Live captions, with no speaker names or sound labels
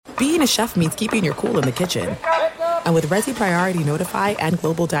being a chef means keeping your cool in the kitchen. And with Resi Priority Notify and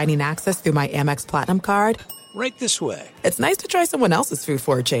Global Dining Access through my Amex Platinum card, right this way. It's nice to try someone else's food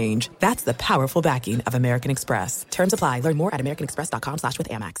for a change. That's the powerful backing of American Express. Terms apply. Learn more at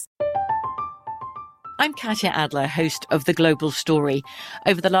americanexpress.com/withAmex. I'm Katya Adler, host of The Global Story.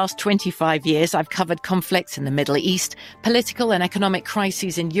 Over the last 25 years, I've covered conflicts in the Middle East, political and economic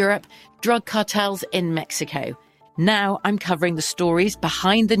crises in Europe, drug cartels in Mexico. Now I'm covering the stories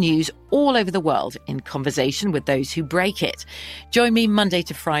behind the news all over the world in conversation with those who break it. Join me Monday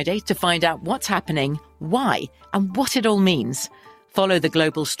to Friday to find out what's happening, why, and what it all means. Follow The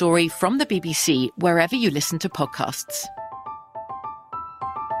Global Story from the BBC wherever you listen to podcasts.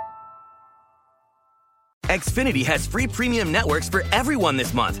 Xfinity has free premium networks for everyone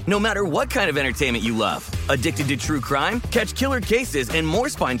this month, no matter what kind of entertainment you love. Addicted to true crime? Catch killer cases and more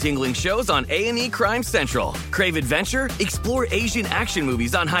spine-tingling shows on A&E Crime Central. Crave adventure? Explore Asian action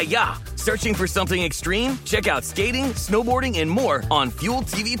movies on Hi-Ya. Searching for something extreme? Check out skating, snowboarding, and more on Fuel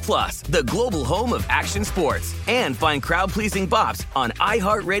TV Plus, the global home of action sports. And find crowd-pleasing bops on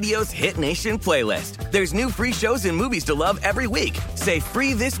iHeartRadio's Hit Nation playlist. There's new free shows and movies to love every week. Say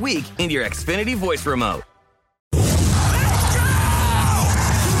free this week in your Xfinity voice remote.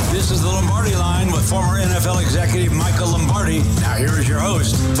 This is the Lombardi Line with former NFL executive Michael Lombardi. Now here is your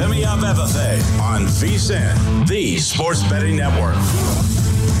host, Femi Abebefe, on VSiN, the Sports Betting Network.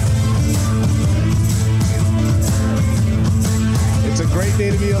 It's a great day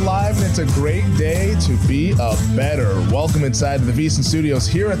to be alive, and it's a great day to be a better. Welcome inside the VSiN Studios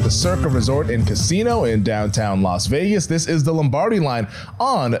here at the Circa Resort and Casino in downtown Las Vegas. This is the Lombardi Line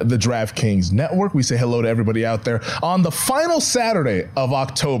on the DraftKings Network. We say hello to everybody out there on the final Saturday of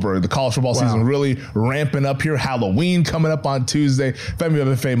October. The college football season really ramping up here. Halloween coming up on Tuesday. Femi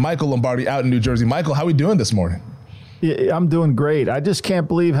Abebefe, Michael Lombardi out in New Jersey. Michael, how are we doing this morning? Yeah, I'm doing great. I just can't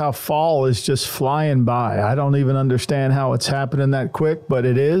believe how fall is just flying by. I don't even understand how it's happening that quick, but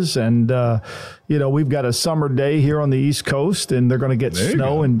it is. And, we've got a summer day here on the East Coast, and they're going to get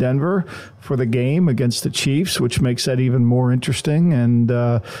snow in Denver for the game against the Chiefs, which makes that even more interesting.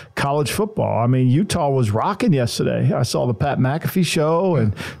 And college football. I mean, Utah was rocking yesterday. I saw the Pat McAfee show,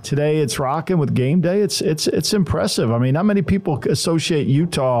 and today it's rocking with game day. It's impressive. I mean, not many people associate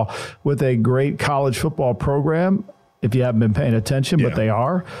Utah with a great college football program, if you haven't been paying attention, but they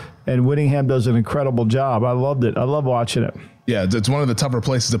are. And Whittingham does an incredible job. I loved it. I love watching it. Yeah, it's one of the tougher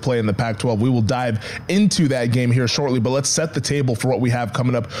places to play in the Pac-12. We will dive into that game here shortly, but let's set the table for what we have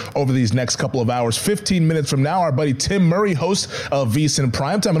coming up over these next couple of hours. 15 minutes from now, our buddy Tim Murray, host of VSiN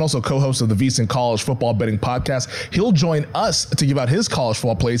Primetime and also co-host of the VSiN College Football Betting Podcast, he'll join us to give out his college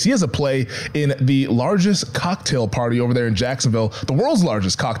football plays. He has a play in the largest cocktail party over there in Jacksonville, the world's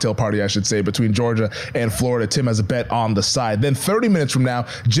largest cocktail party, I should say, between Georgia and Florida. Tim has a bet on the side. Then 30 minutes from now,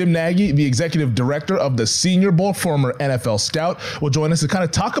 Jim Nagy, the executive director of the Senior Bowl, former NFL scout, will join us to kind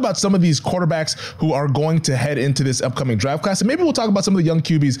of talk about some of these quarterbacks who are going to head into this upcoming draft class. And maybe we'll talk about some of the young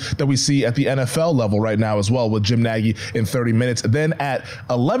QBs that we see at the NFL level right now as well with Jim Nagy in 30 minutes. Then at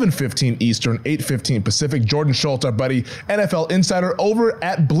 11:15 Eastern, 8:15 Pacific, Jordan Schultz, our buddy, NFL insider over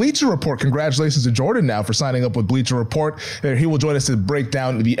at Bleacher Report. Congratulations to Jordan now for signing up with Bleacher Report. He will join us to break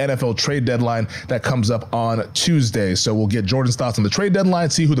down the NFL trade deadline that comes up on Tuesday. So we'll get Jordan's thoughts on the trade deadline,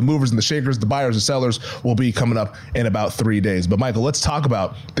 see who the movers and the shakers, the buyers and sellers will be coming up in about 3 days. But Michael, let's talk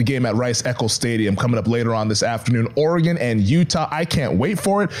about the game at Rice-Eccles Stadium coming up later on this afternoon. Oregon and Utah. I can't wait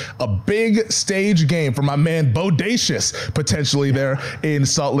for it. A big stage game for my man Bodacious potentially there in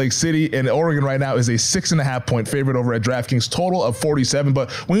Salt Lake City. And Oregon right now is a 6.5 point favorite over at DraftKings, total of 47.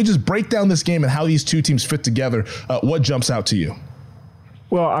 But when you just break down this game and how these two teams fit together, what jumps out to you?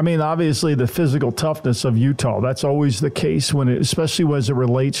 Well, I mean, obviously the physical toughness of Utah, that's always the case especially as it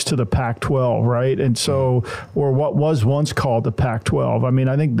relates to the Pac-12, right? And so, or what was once called the Pac-12. I mean,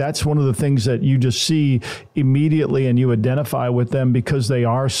 I think that's one of the things that you just see immediately and you identify with them because they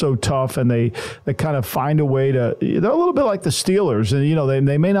are so tough and they kind of find a way to, they're a little bit like the Steelers. And,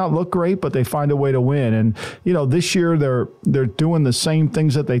 they may not look great, but they find a way to win. And, this year they're doing the same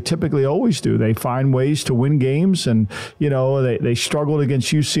things that they typically always do. They find ways to win games and, they struggled against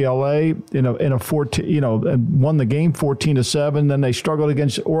UCLA in a 14, and won the game 14-7. Then they struggled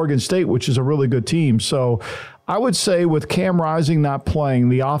against Oregon State, which is a really good team. So I would say with Cam Rising not playing,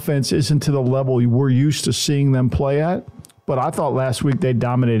 the offense isn't to the level we're used to seeing them play at. But I thought last week they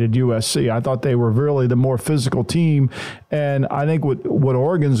dominated USC. I thought they were really the more physical team. And I think what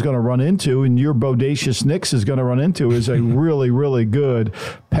Oregon's going to run into, and your bodacious Knicks is going to run into, is a really, really good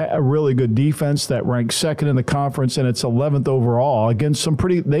defense that ranks second in the conference, and it's 11th overall against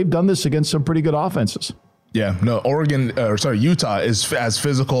they've done this against some pretty good offenses. Yeah, no, Utah is as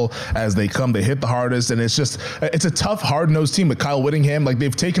physical as they come. They hit the hardest, and it's a tough, hard-nosed team with Kyle Whittingham. Like,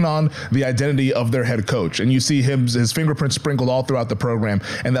 they've taken on the identity of their head coach, and you see his fingerprints sprinkled all throughout the program,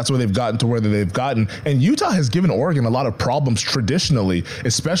 and that's where they've gotten to where they've gotten. And Utah has given Oregon a lot of problems traditionally,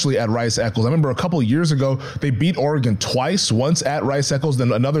 especially at Rice-Eccles. I remember a couple of years ago, they beat Oregon twice, once at Rice-Eccles,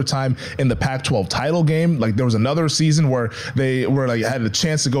 then another time in the Pac-12 title game. Like, there was another season where they had a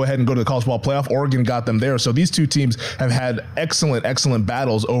chance to go ahead and go to the college ball playoff. Oregon got them there. So these two teams have had excellent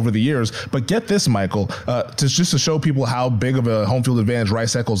battles over the years. But get this, Michael, to show people how big of a home field advantage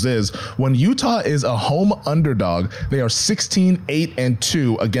Rice-Eccles is. When Utah is a home underdog, they are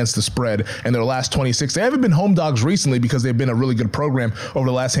 16-8-2 against the spread in their last 26. They haven't been home dogs recently because they've been a really good program over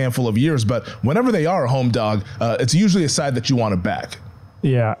the last handful of years. But whenever they are a home dog, it's usually a side that you want to back.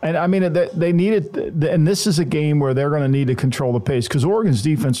 Yeah, and I mean, they need it, and this is a game where they're going to need to control the pace because Oregon's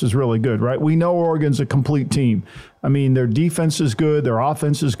defense is really good, right? We know Oregon's a complete team. I mean, their defense is good, their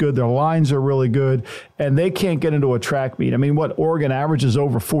offense is good, their lines are really good, and they can't get into a track meet. I mean, Oregon averages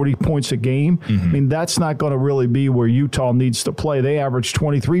over 40 points a game. Mm-hmm. I mean, that's not going to really be where Utah needs to play. They average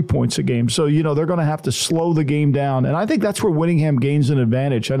 23 points a game. So, they're going to have to slow the game down, and I think that's where Whittingham gains an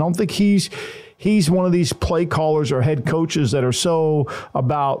advantage. I don't think he's one of these play callers or head coaches that are so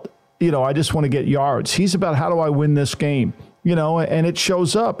about, I just want to get yards. He's about how do I win this game, and it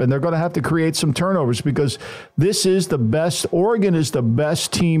shows up. And they're going to have to create some turnovers because this is the best. Oregon is the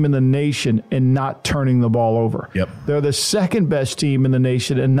best team in the nation in not turning the ball over. Yep. They're the second best team in the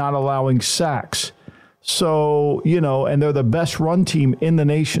nation in not allowing sacks. So, and they're the best run team in the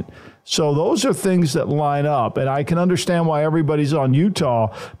nation. So those are things that line up, and I can understand why everybody's on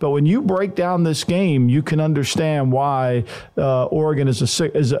Utah. But when you break down this game, you can understand why Oregon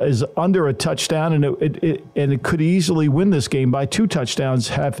is under a touchdown, and it could easily win this game by 2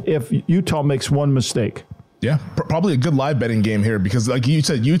 touchdowns if Utah makes one mistake. Yeah, probably a good live betting game here because, like you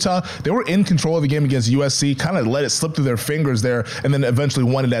said, Utah, they were in control of the game against USC, kind of let it slip through their fingers there, and then eventually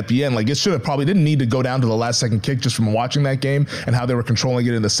won it at the end. Like, it should have probably didn't need to go down to the last second kick just from watching that game and how they were controlling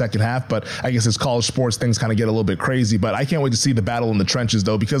it in the second half. But I guess as college sports, things kind of get a little bit crazy. But I can't wait to see the battle in the trenches,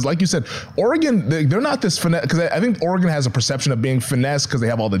 though, because like you said, Oregon, they're not this finesse, because I think Oregon has a perception of being finesse because they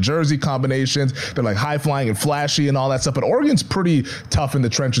have all the jersey combinations. They're like high flying and flashy and all that stuff. But Oregon's pretty tough in the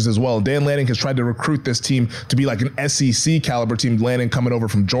trenches as well. Dan Lanning has tried to recruit this team to be like an SEC caliber team, Lanning coming over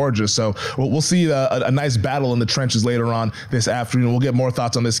from Georgia. So we'll see a nice battle in the trenches later on this afternoon. We'll get more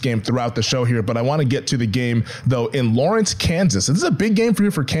thoughts on this game throughout the show here, but I want to get to the game, though, in Lawrence, Kansas. This is a big game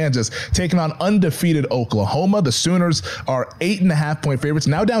for Kansas, taking on undefeated Oklahoma. The Sooners are 8.5-point favorites,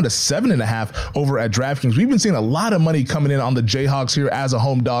 now down to 7.5 over at DraftKings. We've been seeing a lot of money coming in on the Jayhawks here as a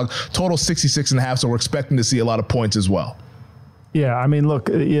home dog, total 66.5, so we're expecting to see a lot of points as well. Yeah, I mean, look,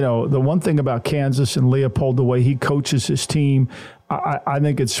 the one thing about Kansas and Leopold, the way he coaches his team, I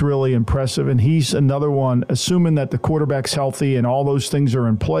think it's really impressive. And he's another one, assuming that the quarterback's healthy and all those things are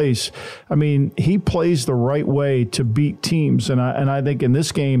in place. I mean, he plays the right way to beat teams. And I think in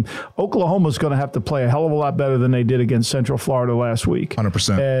this game, Oklahoma's going to have to play a hell of a lot better than they did against Central Florida last week.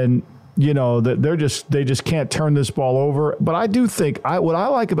 100%. And that they just can't turn this ball over. But I do think what I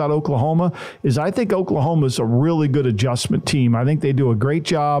like about Oklahoma is I think Oklahoma is a really good adjustment team. I think they do a great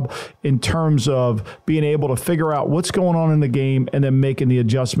job in terms of being able to figure out what's going on in the game and then making the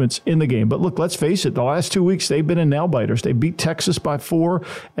adjustments in the game. But look, let's face it, the last 2 weeks they've been in nail biters. They beat Texas by 4,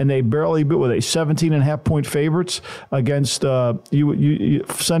 and they barely beat with a 17.5-point favorites against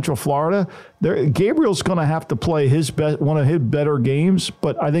Central Florida. Gabriel's going to have to play one of his better games,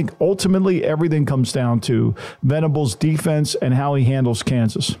 but I think ultimately everything comes down to Venables' defense and how he handles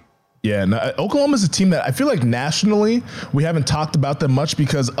Kansas. Yeah, no, Oklahoma's a team that I feel like nationally we haven't talked about them much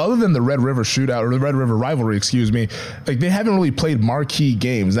because other than the Red River shootout or the Red River rivalry, like they haven't really played marquee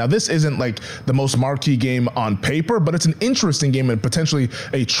games. Now, this isn't like the most marquee game on paper, but it's an interesting game and potentially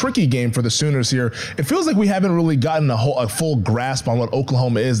a tricky game for the Sooners here. It feels like we haven't really gotten a full grasp on what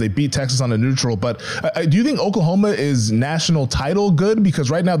Oklahoma is. They beat Texas on a neutral, but do you think Oklahoma is national title good?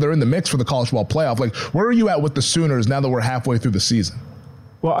 Because right now they're in the mix for the college football playoff. Like, where are you at with the Sooners now that we're halfway through the season?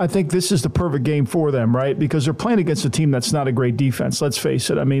 Well, I think this is the perfect game for them, right? Because they're playing against a team that's not a great defense. Let's face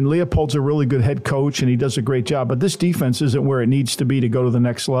it. I mean, Leopold's a really good head coach, and he does a great job. But this defense isn't where it needs to be to go to the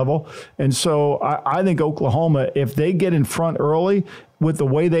next level. And so I think Oklahoma, if they get in front early, with the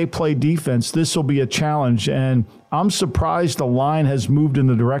way they play defense, this will be a challenge. And I'm surprised the line has moved in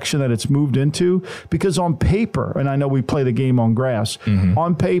the direction that it's moved into, because on paper, and I know we play the game on grass,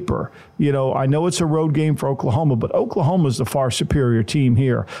 on paper, I know it's a road game for Oklahoma, but Oklahoma is the far superior team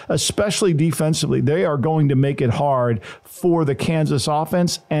here, especially defensively. They are going to make it hard for the Kansas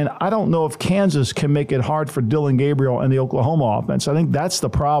offense, and I don't know if Kansas can make it hard for Dillon Gabriel and the Oklahoma offense. I think that's the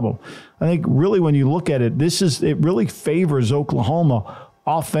problem. I think really when you look at it, it really favors Oklahoma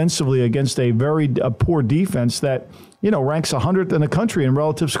offensively against a very poor defense that, ranks 100th in the country in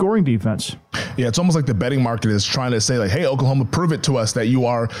relative scoring defense. Yeah, it's almost like the betting market is trying to say, like, hey, Oklahoma, prove it to us that you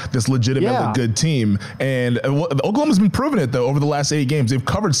are this legitimately good team. And Oklahoma's been proving it, though, over the last 8 games. They've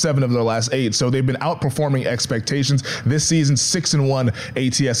covered 7 of their last 8, so they've been outperforming expectations. This season, 6-1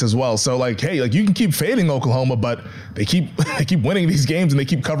 ATS as well. So, hey, you can keep fading Oklahoma, but they keep winning these games and they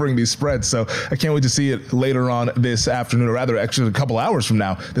keep covering these spreads. So I can't wait to see it later on this afternoon, or rather, actually a couple hours from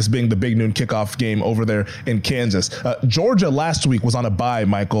now, this being the big noon kickoff game over there in Kansas. Georgia last week was on a bye,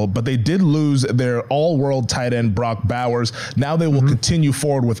 Michael, but they did lose their all-world tight end Brock Bowers. Now they will continue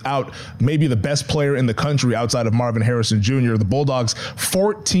forward without maybe the best player in the country outside of Marvin Harrison Jr. The Bulldogs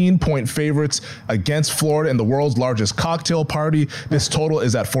 14-point favorites against Florida in the world's largest cocktail party. This total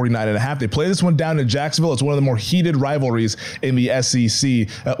is at 49.5. They play this one down in Jacksonville. It's one of the more heated rivalries in the SEC.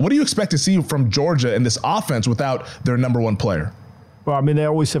 What do you expect to see from Georgia in this offense without their number 1 player? Well, I mean, they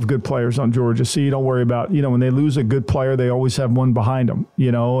always have good players on Georgia, so you don't worry about, when they lose a good player, they always have one behind them,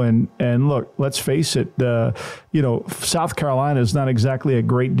 and look, let's face it, South Carolina is not exactly a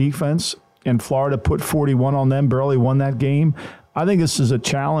great defense, and Florida put 41 on them, barely won that game. I think this is a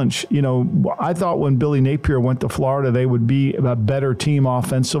challenge. I thought when Billy Napier went to Florida, they would be a better team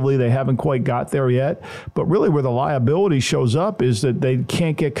offensively. They haven't quite got there yet. But really where the liability shows up is that they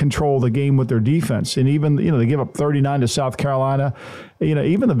can't get control of the game with their defense. And even, they give up 39 to South Carolina.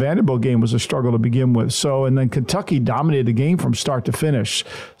 Even the Vanderbilt game was a struggle to begin with. So, and then Kentucky dominated the game from start to finish.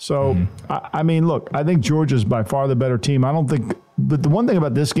 So, I mean, look, I think Georgia's by far the better team. I don't think. But the one thing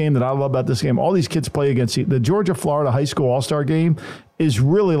about this game that I love about this game, all these kids play against the Georgia-Florida high school all-star game is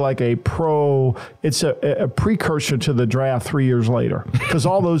really like it's a precursor to the draft 3 years later, because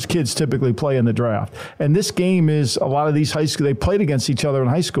all those kids typically play in the draft. And this game is a lot of these high school, they played against each other in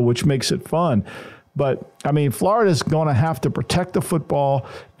high school, which makes it fun. But, I mean, Florida's going to have to protect the football,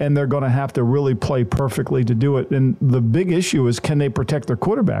 and they're going to have to really play perfectly to do it. And the big issue is, can they protect their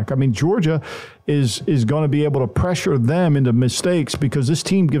quarterback? I mean, Georgia is going to be able to pressure them into mistakes because this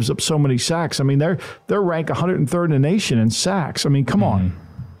team gives up so many sacks. I mean, they're ranked 103rd in the nation in sacks. I mean, come on.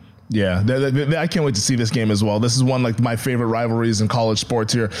 Yeah, I can't wait to see this game as well. This is one like my favorite rivalries in college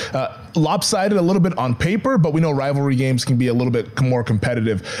sports here. Lopsided a little bit on paper, but we know rivalry games can be a little bit more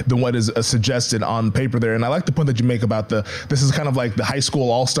competitive than what is suggested on paper there. And I like the point that you make about this is kind of like the high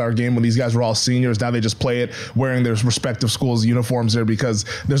school all-star game when these guys were all seniors. Now they just play it wearing their respective schools' uniforms there because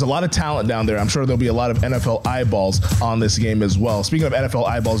there's a lot of talent down there. I'm sure there'll be a lot of NFL eyeballs on this game as well. Speaking of NFL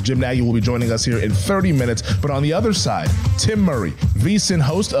eyeballs, Jim Nagy will be joining us here in 30 minutes. But on the other side, Tim Murray, VSiN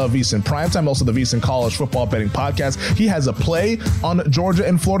host of VSiN Primetime, also the VSiN College Football Betting Podcast. He has a play on Georgia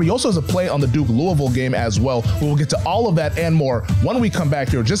and Florida. He also has a play on the Duke-Louisville game as well. We will get to all of that and more when we come back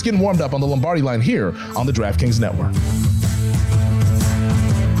here. Just getting warmed up on the Lombardi line here on the DraftKings Network.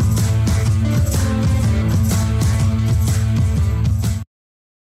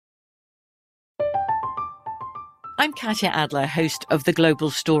 I'm Katya Adler, host of The Global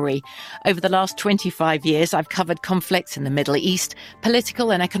Story. Over the last 25 years, I've covered conflicts in the Middle East,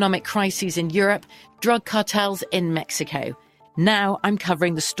 political and economic crises in Europe, drug cartels in Mexico. Now I'm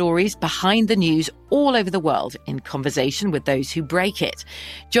covering the stories behind the news all over the world in conversation with those who break it.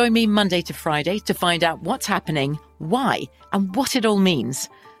 Join me Monday to Friday to find out what's happening, why, and what it all means.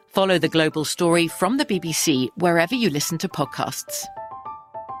 Follow The Global Story from the BBC wherever you listen to podcasts.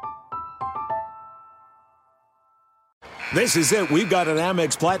 This is it. We've got an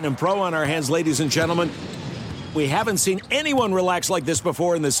Amex Platinum Pro on our hands, ladies and gentlemen. We haven't seen anyone relax like this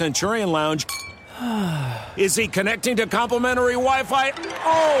before in the Centurion Lounge. Is he connecting to complimentary Wi-Fi?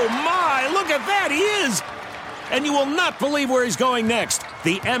 Oh, my! Look at that! He is! And you will not believe where he's going next.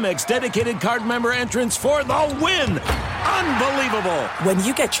 The Amex dedicated card member entrance for the win! Unbelievable! When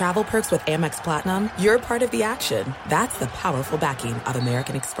you get travel perks with Amex Platinum, you're part of the action. That's the powerful backing of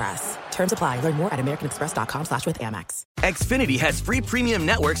American Express. Terms apply. Learn more at americanexpress.com/withAmex. Xfinity has free premium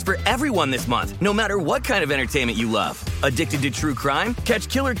networks for everyone this month, no matter what kind of entertainment you love. Addicted to true crime? Catch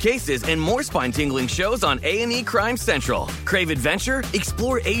killer cases and more spine-tingling shows on A&E Crime Central. Crave adventure?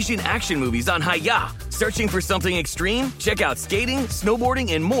 Explore Asian action movies on Hi-YAH. Searching for something extreme? Check out skating,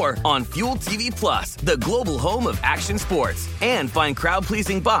 snowboarding, and more on Fuel TV Plus, the global home of action sports. And find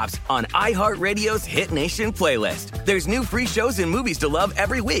crowd-pleasing bops on iHeartRadio's Hit Nation playlist. There's new free shows and movies to love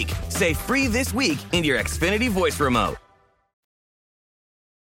every week. Say free this week in your Xfinity voice remote.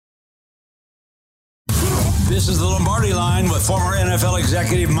 This is the Lombardi Line with former NFL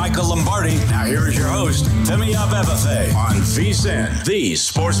executive Michael Lombardi. Now here is your host, Femi Abebefe, on VSiN, the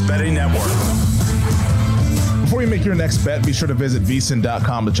Sports Betting Network. Before you make your next bet, be sure to visit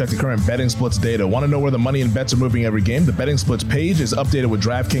vsin.com to check the current betting splits data. Want to know where the money and bets are moving every game? The betting splits page is updated with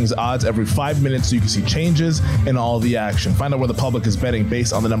DraftKings odds every 5 minutes so you can see changes in all the action. Find out where the public is betting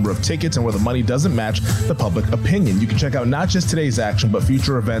based on the number of tickets and where the money doesn't match the public opinion. You can check out not just today's action, but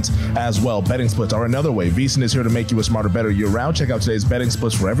future events as well. Betting splits are another way. VSiN is here to make you a smarter, better year-round. Check out today's betting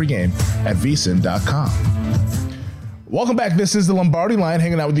splits for every game at vsin.com. Welcome back. This is the Lombardi Line,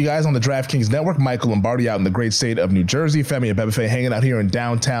 hanging out with you guys on the DraftKings Network. Michael Lombardi out in the great state of New Jersey. Femi Abebefe hanging out here in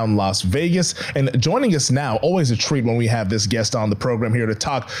downtown Las Vegas. And joining us now, always a treat when we have this guest on the program here to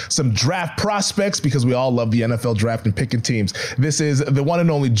talk some draft prospects, because we all love the NFL draft and picking teams. This is the one and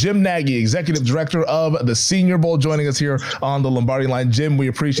only Jim Nagy, Executive Director of the Senior Bowl, joining us here on the Lombardi Line. Jim, we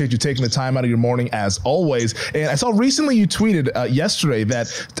appreciate you taking the time out of your morning as always. And I saw recently you tweeted yesterday that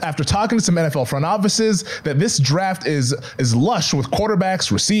after talking to some NFL front offices, that this draft is lush with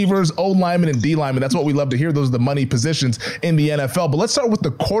quarterbacks, receivers, O-linemen, and D-linemen. That's what we love to hear. Those are the money positions in the NFL. But let's start with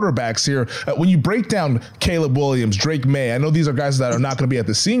the quarterbacks here. When you break down Caleb Williams, Drake May, I know these are guys that are not going to be at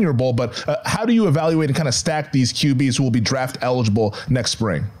the Senior Bowl, but how do you evaluate and kind of stack these QBs who will be draft eligible next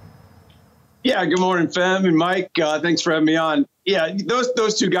spring? Yeah, good morning, Fem and Mike. Thanks for having me on. Yeah,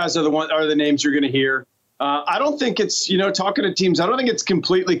 those two guys are the names you're going to hear. I don't think it's, talking to teams, I don't think it's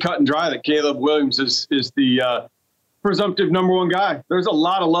completely cut and dry that Caleb Williams is the presumptive number one guy. There's a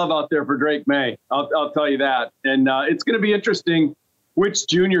lot of love out there for Drake May. I'll tell you that. And it's going to be interesting which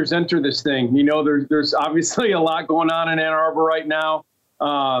juniors enter this thing. There's obviously a lot going on in Ann Arbor right now.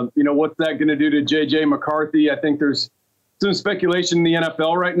 What's that going to do to J.J. McCarthy? I think there's some speculation in the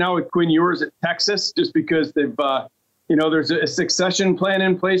NFL right now with Quinn Ewers at Texas, just because they've, there's a succession plan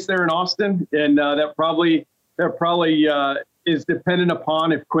in place there in Austin. And that probably is dependent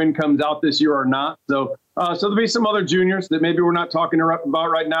upon if Quinn comes out this year or not. So there'll be some other juniors that maybe we're not talking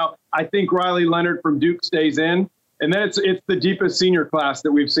about right now. I think Riley Leonard from Duke stays in. And then it's the deepest senior class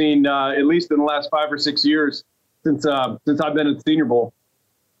that we've seen, at least in the last 5 or 6 years since I've been at the Senior Bowl.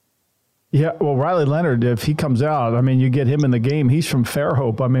 Yeah, well, Riley Leonard, if he comes out, you get him in the game. He's from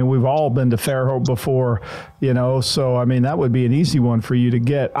Fairhope. We've all been to Fairhope before, so, that would be an easy one for you to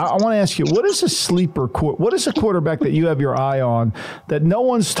get. I want to ask you, what is a sleeper what is a quarterback that you have your eye on that no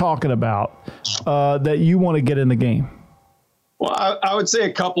one's talking about that you want to get in the game? Well, I would say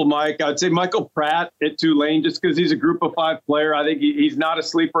a couple, Mike. I would say Michael Pratt at Tulane, just because he's a group of 5 player. I think he's not a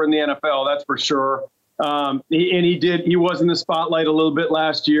sleeper in the NFL, that's for sure. He was in the spotlight a little bit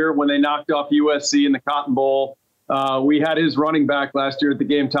last year when they knocked off USC in the Cotton Bowl. We had his running back last year at the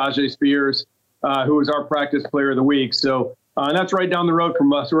game, Tajay Spears, who was our practice player of the week. So that's right down the road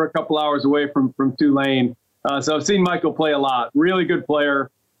from us. We're a couple hours away from Tulane. So I've seen Michael play a lot. Really good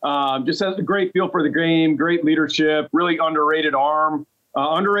player. Just has a great feel for the game, great leadership, really underrated arm,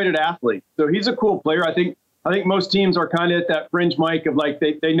 underrated athlete. So he's a cool player. I think most teams are kind of at that fringe, Mike, of like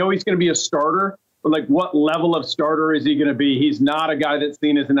they know he's going to be a starter. But like, what level of starter is he going to be? He's not a guy that's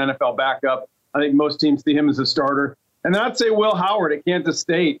seen as an NFL backup. I think most teams see him as a starter. And then I'd say Will Howard at Kansas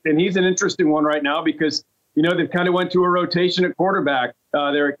State. And he's an interesting one right now because, they've kind of went to a rotation at quarterback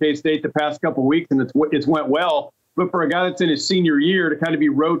there at K-State the past couple of weeks, and it's went well. But for a guy that's in his senior year to kind of be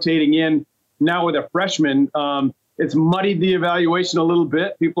rotating in now with a freshman, it's muddied the evaluation a little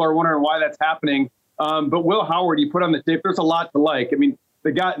bit. People are wondering why that's happening. But Will Howard, you put on the tape, there's a lot to like.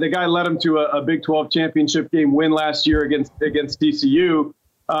 The guy led him to a Big 12 championship game win last year against TCU.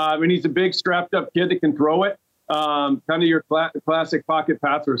 And he's a big strapped up kid that can throw it. Kind of your classic pocket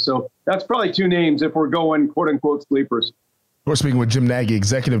passer. So that's probably 2 names if we're going quote unquote sleepers. We're speaking with Jim Nagy,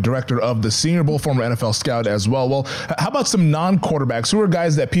 Executive Director of the Senior Bowl, former NFL scout as well. Well, how about some non-quarterbacks? Who are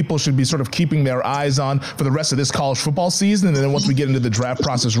guys that people should be sort of keeping their eyes on for the rest of this college football season? And then once we get into the draft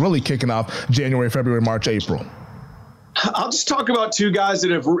process really kicking off January, February, March, April. I'll just talk about 2 guys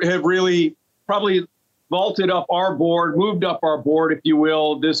that have really probably moved up our board, if you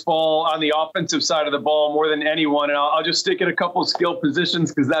will, this fall on the offensive side of the ball more than anyone. And I'll just stick at a couple of skill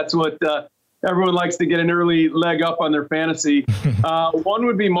positions because that's what everyone likes to get an early leg up on their fantasy. One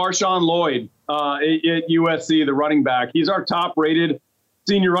would be Marshawn Lloyd at USC, the running back. He's our top-rated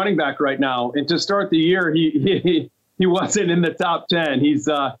senior running back right now. And to start the year, he wasn't in the top 10. He's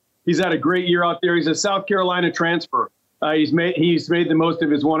He's had a great year out there. He's a South Carolina transfer. He's made the most of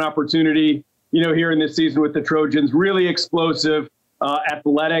his one opportunity, here in this season with the Trojans. Really explosive,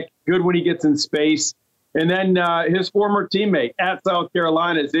 athletic, good when he gets in space. And then his former teammate at South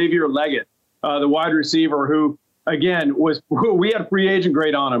Carolina, Xavier Leggett, the wide receiver who, again, we had a free agent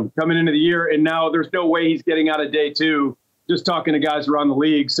grade on him coming into the year, and now there's no way he's getting out of day two, just talking to guys around the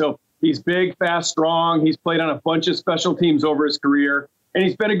league. So he's big, fast, strong. He's played on a bunch of special teams over his career, and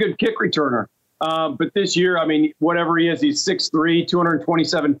he's been a good kick returner. But this year, whatever he is, he's 6'3",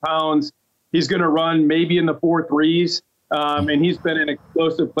 227 pounds. He's going to run maybe in the 4.3s. And he's been an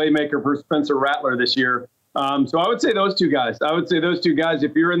explosive playmaker for Spencer Rattler this year. So I would say those two guys.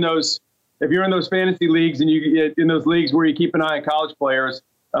 If you're in those fantasy leagues and you in those leagues where you keep an eye on college players,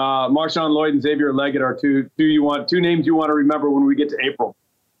 Marshawn Lloyd and Xavier Leggett are two names you want to remember when we get to April.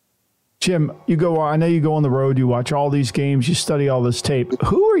 Jim, I know you go on the road, you watch all these games, you study all this tape.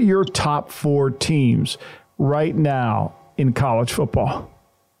 Who are your top 4 teams right now in college football?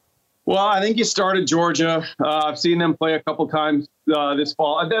 Well, I think you started Georgia. I've seen them play a couple times this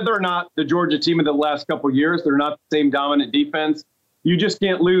fall. They're not the Georgia team of the last couple of years. They're not the same dominant defense. You just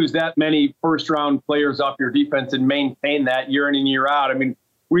can't lose that many first-round players off your defense and maintain that year in and year out.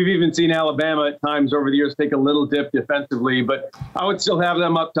 We've even seen Alabama at times over the years take a little dip defensively, but I would still have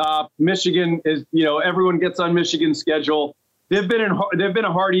them up top. Michigan is, everyone gets on Michigan's schedule. They've been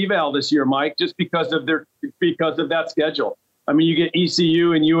a hard eval this year, Mike, just because of that schedule. You get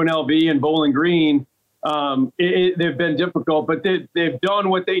ECU and UNLV and Bowling Green. They've been difficult, but they've done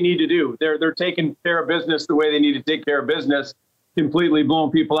what they need to do. They're taking care of business the way they need to take care of business, completely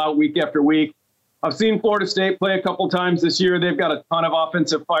blowing people out week after week. I've seen Florida State play a couple times this year. They've got a ton of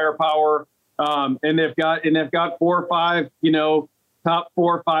offensive firepower, and they've got 4 or 5, top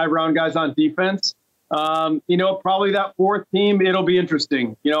 4 or 5 round guys on defense. Probably that 4th team, it'll be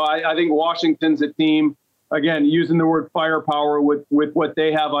interesting. I think Washington's a team. Again, using the word firepower with what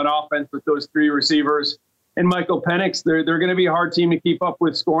they have on offense with those 3 receivers. And Michael Penix, they're going to be a hard team to keep up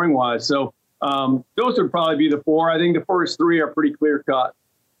with scoring-wise. So those would probably be the 4. I think the first 3 are pretty clear-cut.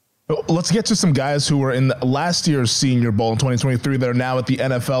 Let's get to some guys who were in last year's Senior Bowl in 2023 that are now at the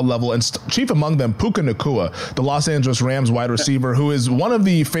NFL level, and chief among them, Puka Nacua, the Los Angeles Rams wide receiver, who is one of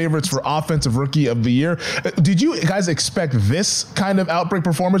the favorites for Offensive Rookie of the Year. Did you guys expect this kind of outbreak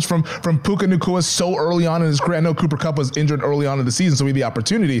performance from Puka Nacua so early on in his career? I know Cooper Kupp was injured early on in the season, so we had the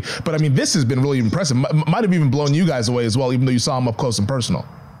opportunity. But, this has been really impressive. Might have even blown you guys away as well, even though you saw him up close and personal.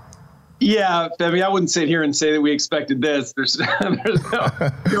 Yeah, I wouldn't sit here and say that we expected this. There's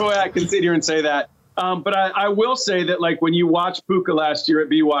no way I can sit here and say that. But I will say that, when you watched Puka last year at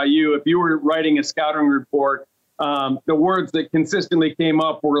BYU, if you were writing a scouting report, the words that consistently came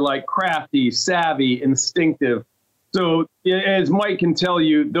up were like crafty, savvy, instinctive. So as Mike can tell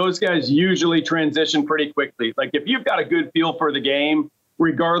you, those guys usually transition pretty quickly. If you've got a good feel for the game,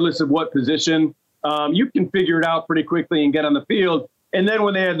 regardless of what position, you can figure it out pretty quickly and get on the field. And then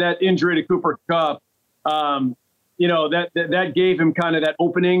when they had that injury to Cooper Kupp, that gave him kind of that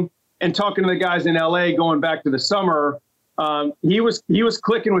opening. And talking to the guys in LA going back to the summer, he was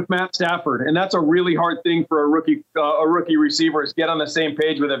clicking with Matt Stafford, and that's a really hard thing for a rookie receiver is get on the same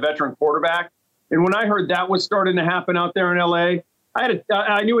page with a veteran quarterback. And when I heard that was starting to happen out there in LA,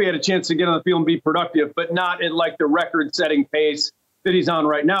 I knew he had a chance to get on the field and be productive, but not at the record-setting pace that he's on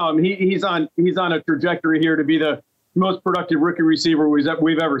right now. He's on a trajectory here to be the most productive rookie receiver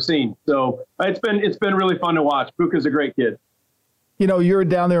we've ever seen. So it's been really fun to watch. Puka's a great kid. You're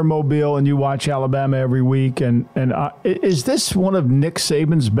down there in Mobile and you watch Alabama every week. And is this one of Nick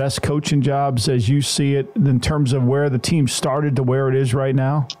Saban's best coaching jobs as you see it in terms of where the team started to where it is right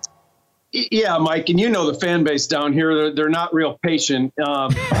now? Yeah, Mike, and the fan base down here, they're not real patient.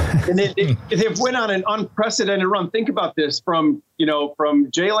 And they've went on an unprecedented run. Think about this from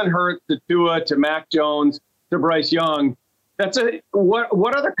Jalen Hurts to Tua to Mac Jones to Bryce Young.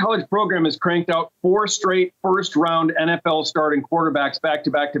 What other college program has cranked out 4 straight first-round NFL starting quarterbacks back to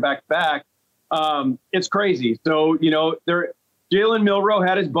back to back to back? It's crazy. So, Jalen Milroe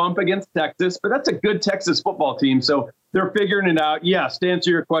had his bump against Texas, but that's a good Texas football team. So they're figuring it out. Yes, to answer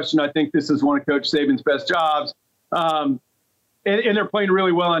your question, I think this is one of Coach Saban's best jobs. And they're playing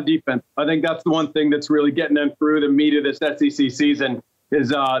really well on defense. I think that's the one thing that's really getting them through the meat of this SEC season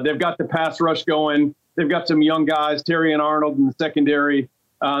is they've got the pass rush going. They've got some young guys, Terry and Arnold in the secondary,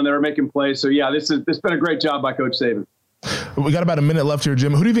 that are making plays. So, yeah, this has been a great job by Coach Saban. We got about a minute left here,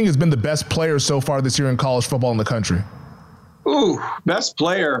 Jim. Who do you think has been the best player so far this year in college football in the country? Ooh, best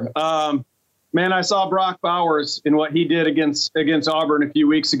player. Man, I saw Brock Bowers in what he did against Auburn a few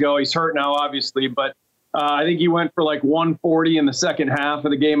weeks ago. He's hurt now, obviously, but I think he went for like 140 in the second half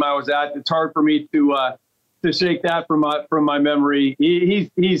of the game I was at. It's hard for me to shake that from my memory.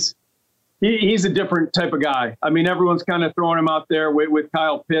 He's a different type of guy. I mean, everyone's kind of throwing him out there with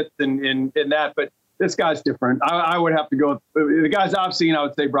Kyle Pitts and that, but this guy's different. I would have to go. The guys I've seen, I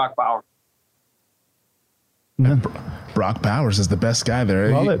would say Brock Bowers. Brock Bowers is the best guy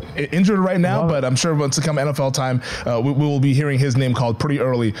there. Love it. Injured right now, but I'm sure once it comes NFL time, we will be hearing his name called pretty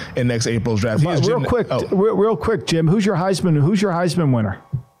early in next April's draft. Real quick, Jim, who's your Heisman winner?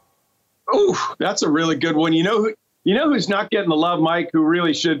 Oh, that's a really good one. You know who's not getting the love, Mike, who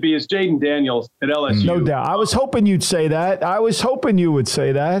really should be, is Jaden Daniels at LSU. No doubt. I was hoping you'd say that. I was hoping you would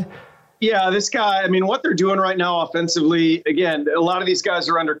say that. Yeah, this guy, I mean, what they're doing right now offensively, again, a lot of these guys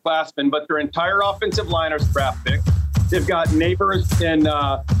are underclassmen, but their entire offensive line are draft picks. They've got Neighbors and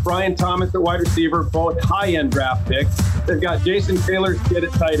Brian Thomas at wide receiver, both high-end draft picks. They've got Jason Taylor's kid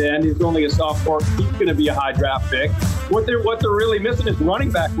at tight end. He's only a sophomore. He's going to be a high draft pick. What they're really missing is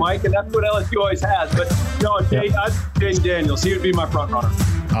running back, Mike, and that's what LSU always has. But no, Jaden Daniels, he would be my front runner.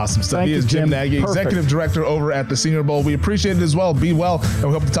 Awesome stuff. He is Jim Nagy, Executive Director over at the Senior Bowl. We appreciate it as well. Be well, and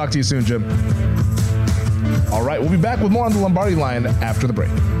we hope to talk to you soon, Jim. All right, we'll be back with more on the Lombardi Line after the break.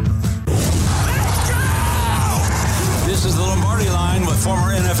 This is the Lombardi Line with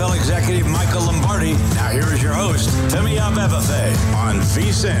former NFL executive Michael Lombardi. Now here is your host, Femi Abebefe, on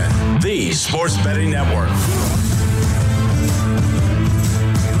VSiN, the Sports Betting Network.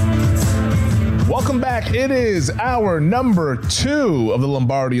 Welcome back. It is hour number 2 of the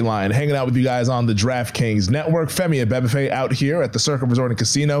Lombardi Line. Hanging out with you guys on the DraftKings Network. Femi Abebefe out here at the Circle Resort and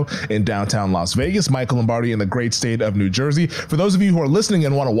Casino in downtown Las Vegas. Michael Lombardi in the great state of New Jersey. For those of you who are listening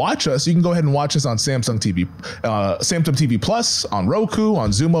and want to watch us, you can go ahead and watch us on Samsung TV Plus, on Roku, on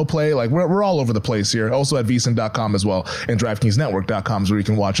Xumo Play. Like we're all over the place here. Also at VSiN.com as well, and DraftKingsNetwork.com is where you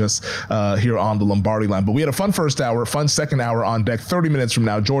can watch us here on the Lombardi Line. But we had a fun first hour, fun second hour on deck. 30 minutes from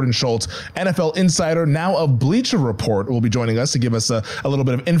now, Jordan Schultz, NFL insider, now of Bleacher Report, will be joining us to give us a little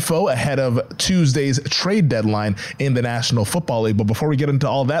bit of info ahead of Tuesday's trade deadline in the National Football League. But before we get into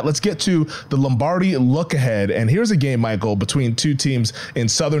all that, let's get to the Lombardi look ahead. And here's a game, Michael, between two teams in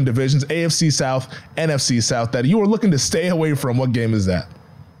Southern divisions, AFC South, NFC South, that you are looking to stay away from. What game is that?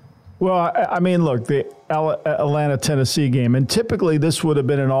 Well, I mean, look, the Atlanta-Tennessee game, and typically this would have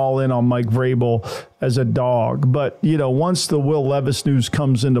been an all-in on Mike Vrabel as a dog. But, you know, once the Will Levis news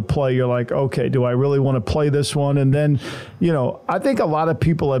comes into play, you're like, okay, do I really want to play this one? And then, you know, I think a lot of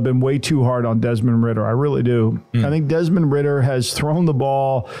people have been way too hard on Desmond Ridder. I really do. I think Desmond Ridder has thrown the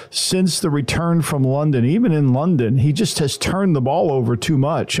ball since the return from London. Even in London, he just has turned the ball over too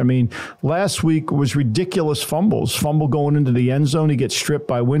much. I mean, last week was ridiculous fumbles. Fumble going into the end zone. He gets stripped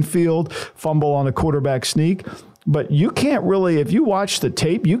by Winfield. Fumble on a quarterback sneak. But you can't really, if you watch the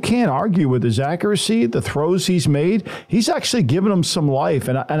tape, you can't argue with his accuracy, the throws he's made. He's actually given him some life.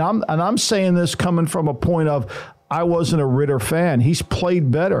 And I'm saying this coming from a point of, I wasn't a Ridder fan. He's played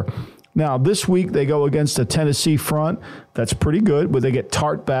better. Now, this week they go against a Tennessee front that's pretty good, where they get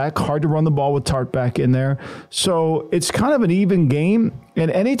Tart back. Hard to run the ball with Tart back in there. So it's kind of an even game.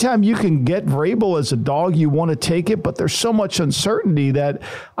 And anytime you can get Vrabel as a dog, you want to take it. But there's so much uncertainty that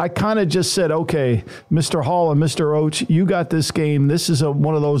I kind of just said, okay, Mr. Hall and Mr. Oates, you got this game. This is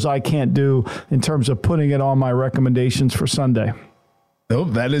one of those I can't do in terms of putting it on my recommendations for Sunday. So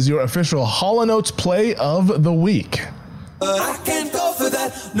that is your official Hall and Oates play of the week. But I can't go for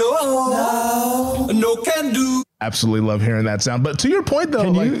that. No can do. Absolutely love hearing that sound. But to your point,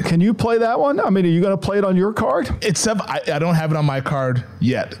 though, can you play that one? I mean, are you going to play it on your card? I don't have it on my card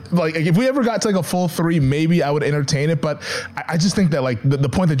yet. Like, if we ever got to like a full 3, maybe I would entertain it. But I just think that like the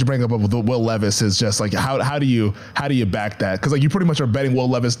point that you bring up with Will Levis is just like how do you back that? Because like you pretty much are betting Will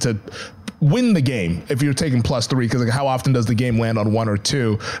Levis to win the game if you're taking +3, because like how often does the game land on 1 or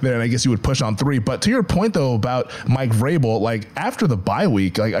 2? Then I guess you would push on 3. But to your point though about Mike Vrabel, like after the bye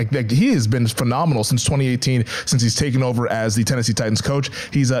week, like he has been phenomenal since 2018, since he's taken over as the Tennessee Titans coach.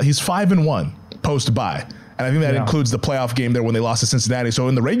 He's 5-1 post bye. And I think that includes the playoff game there when they lost to Cincinnati. So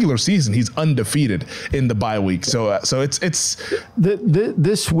in the regular season, he's undefeated in the bye week. So it's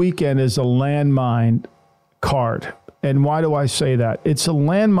this weekend is a landmine card. And why do I say that? It's a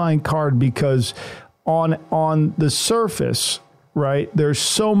landmine card because on the surface, right, there's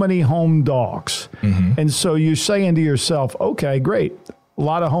so many home dogs. Mm-hmm. And so you're saying to yourself, okay, great. A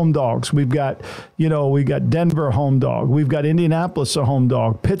lot of home dogs. We've got Denver home dog. We've got Indianapolis a home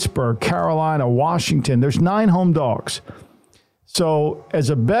dog. Pittsburgh, Carolina, Washington. There's 9 home dogs. So as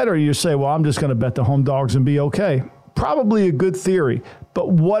a bettor, you say, well, I'm just going to bet the home dogs and be okay. Probably a good theory. But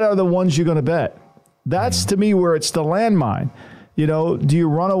what are the ones you're going to bet? That's to me where it's the landmine. Do you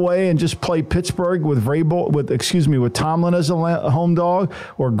run away and just play Pittsburgh with with Tomlin as a home dog,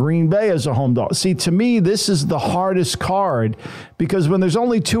 or Green Bay as a home dog? See, to me, this is the hardest card, because when there's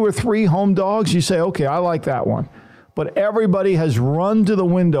only 2 or 3 home dogs, you say, okay, I like that one. But everybody has run to the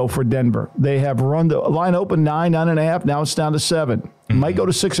window for Denver. They have run the line open 9.5. Now it's down to 7. Might go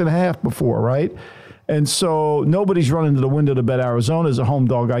to 6.5 before, right? And so nobody's running to the window to bet Arizona as a home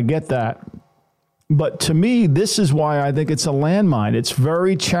dog. I get that. But to me, this is why I think it's a landmine. It's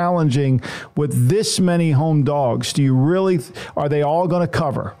very challenging with this many home dogs. Are they all going to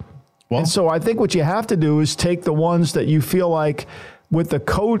cover? Well, and so I think what you have to do is take the ones that you feel like, with the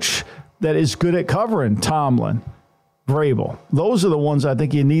coach that is good at covering, Tomlin, Vrabel. Those are the ones I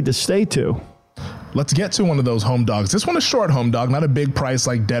think you need to stay to. Let's get to one of those home dogs. This one is short home dog, not a big price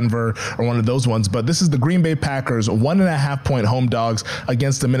like Denver or one of those ones, but this is the Green Bay Packers, 1.5-point home dogs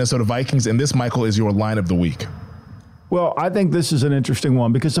against the Minnesota Vikings, and this, Michael, is your line of the week. Well, I think this is an interesting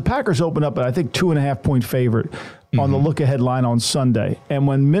one because the Packers open up at, I think, 2.5-point favorite on the look-ahead line on Sunday. And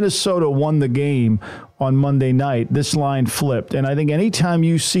when Minnesota won the game on Monday night, this line flipped. And I think anytime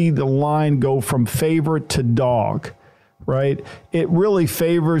you see the line go from favorite to dog, right, it really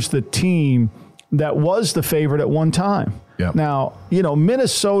favors the team that was the favorite at one time. Yep. Now,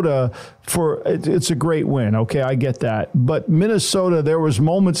 Minnesota, it's a great win. Okay, I get that. But Minnesota, there was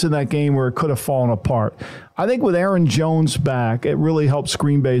moments in that game where it could have fallen apart. I think with Aaron Jones back, it really helps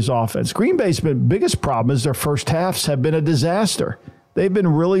Green Bay's offense. Green Bay's biggest problem is their first halves have been a disaster. They've been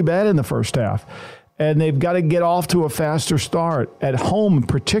really bad in the first half. And they've got to get off to a faster start, at home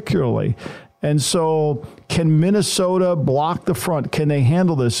particularly. And so can Minnesota block the front? Can they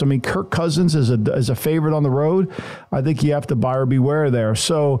handle this? I mean, Kirk Cousins is a favorite on the road. I think you have to buyer beware there.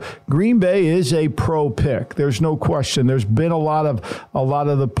 So Green Bay is a pro pick. There's no question. There's been a lot of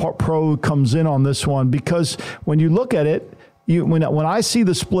the pro comes in on this one, because when you look at it, when I see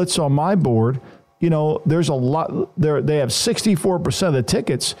the splits on my board, there's a lot there. They have 64% of the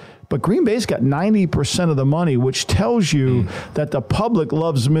tickets, but Green Bay's got 90% of the money, which tells you that the public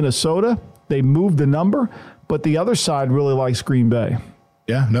loves Minnesota. They moved the number, but the other side really likes Green Bay.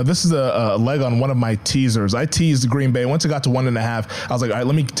 Yeah, no, this is a leg on one of my teasers. I teased Green Bay. Once it got to 1.5, I was like, all right,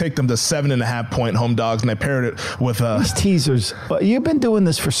 let me take them to 7.5-point home dogs, and I paired it with these teasers. But you've been doing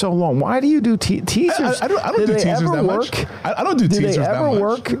this for so long. Why do you do teasers? I don't do teasers that much. I don't do teasers that much. Do they ever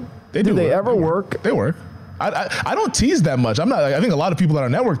work? Do they ever work? They work. I don't tease that much. I think a lot of people on our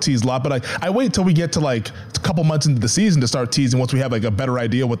network tease a lot, but I wait till we get to like a couple months into the season to start teasing once we have like a better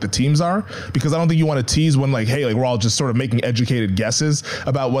idea what the teams are, because I don't think you want to tease when we're all just sort of making educated guesses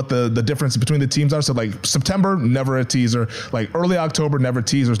about what the difference between the teams are. So like September, never a teaser. Like early October, never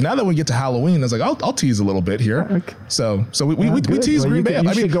teasers. Now that we get to Halloween, I was like, I'll tease a little bit here. Okay. So we tease Green Bay.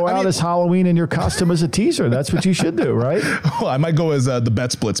 You should go out as Halloween in your costume as a teaser. That's what you should do, right? Well, I might go as the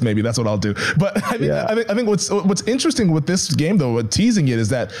bet splits. Maybe that's what I'll do. But I think what's interesting with this game, though, with teasing it, is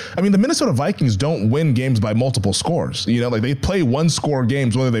that, the Minnesota Vikings don't win games by multiple scores. They play 1-score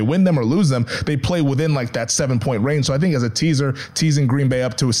games, whether they win them or lose them, they play within like that 7-point range. So I think as a teaser, teasing Green Bay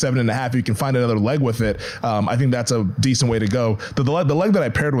up to a 7.5, you can find another leg with it. I think that's a decent way to go. The leg that I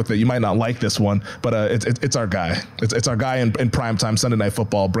paired with it, you might not like this one, but it's our guy. It's our guy in primetime Sunday Night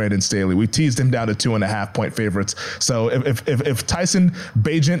Football, Brandon Staley. We teased him down to 2.5-point favorites. So if Tyson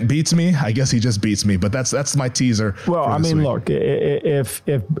Bagent beats me, I guess he just beats me. But that's my teaser. Well, look, if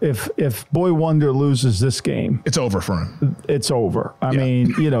Boy Wonder loses this game, it's over for him. It's over. I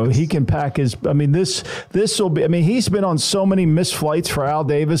mean, he can pack his. This will be. He's been on so many missed flights for Al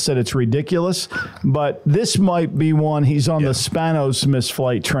Davis that it's ridiculous. But this might be one. He's on the Spanos missed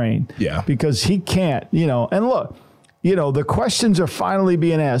flight train. Yeah, because he can't. And look, the questions are finally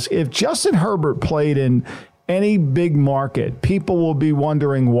being asked. If Justin Herbert played in any big market, people will be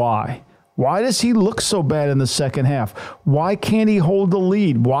wondering why. Why does he look so bad in the second half? Why can't he hold the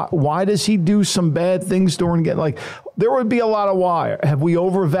lead? Why does he do some bad things during game? Like, there would be a lot of why. Have we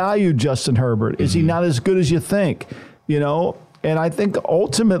overvalued Justin Herbert? Is he not as good as you think? And I think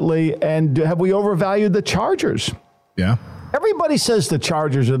ultimately, and have we overvalued the Chargers? Yeah. Everybody says the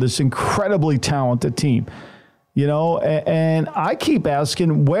Chargers are this incredibly talented team, and I keep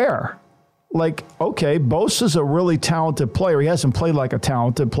asking where. Like, okay, Bosa's a really talented player. He hasn't played like a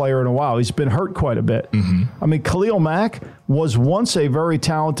talented player in a while. He's been hurt quite a bit. Khalil Mack was once a very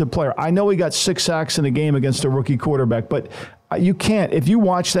talented player. I know he got 6 sacks in a game against a rookie quarterback, but you can't, if you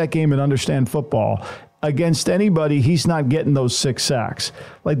watch that game and understand football, against anybody, he's not getting those 6 sacks.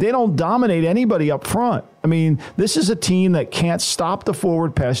 Like, they don't dominate anybody up front. This is a team that can't stop the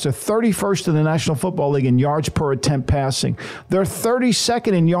forward pass. They're 31st in the National Football League in yards per attempt passing. They're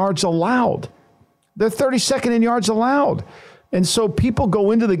 32nd in yards allowed. And so people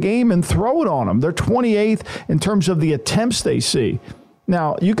go into the game and throw it on them. They're 28th in terms of the attempts they see.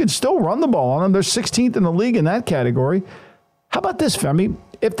 Now, you can still run the ball on them. They're 16th in the league in that category. How about this, Femi?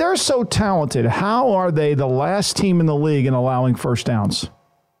 If they're so talented, how are they the last team in the league in allowing first downs?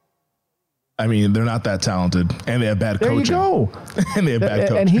 I mean, they're not that talented, and they have bad coaching. There you go. And they have bad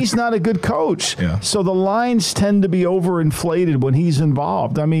coaching. And he's not a good coach. Yeah. So the lines tend to be overinflated when he's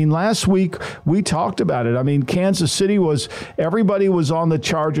involved. I mean, last week we talked about it. I mean, Kansas City everybody was on the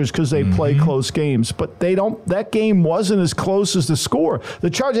Chargers because they play close games, but that game wasn't as close as the score.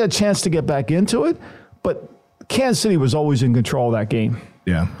 The Chargers had a chance to get back into it, but Kansas City was always in control of that game.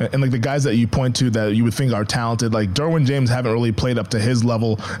 Yeah, and like the guys that you point to that you would think are talented, like Derwin James haven't really played up to his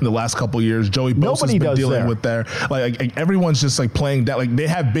level in the last couple of years. Joey Bosa's been dealing with there. Like everyone's just like playing that. Like they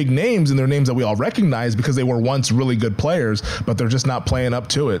have big names and they're names that we all recognize because they were once really good players, but they're just not playing up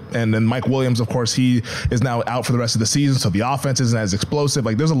to it. And then Mike Williams, of course, he is now out for the rest of the season, so the offense isn't as explosive.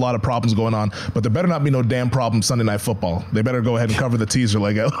 Like there's a lot of problems going on, but there better not be no damn problem Sunday Night Football. They better go ahead and cover the teaser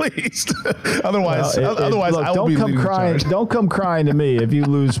leg at least. Otherwise, look, I will be leading the charge. Don't come crying to me if you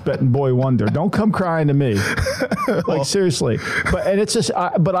lose betting Boy Wonder. Don't come crying to me. Like seriously.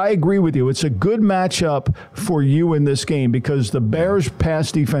 But I agree with you. It's a good matchup for you in this game because the Bears' pass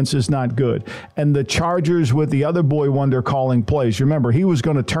defense is not good, and the Chargers with the other Boy Wonder calling plays. Remember, he was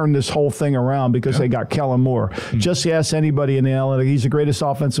going to turn this whole thing around because they got Kellen Moore. Just ask anybody in the analytics. He's the greatest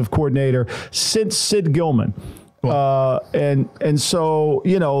offensive coordinator since Sid Gilman. And so,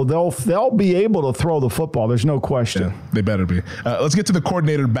 you know, they'll be able to throw the football. There's no question. Yeah, they better be. Let's get to the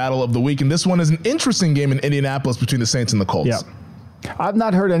coordinator battle of the week. And this one is an interesting game in Indianapolis between the Saints and the Colts. Yeah. I've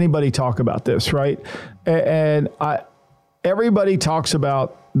not heard anybody talk about this, right? And everybody talks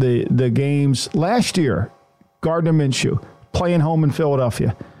about the games last year. Gardner Minshew playing home in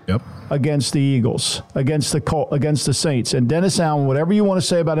Philadelphia. Yep. Against the Eagles, against the Saints. And Dennis Allen, whatever you want to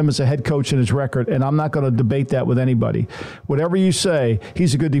say about him as a head coach and his record, and I'm not going to debate that with anybody. Whatever you say,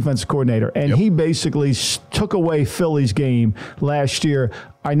 he's a good defensive coordinator. And he basically took away Philly's game last year.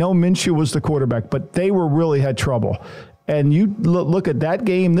 I know Minshew was the quarterback, but they really had trouble. And you look at that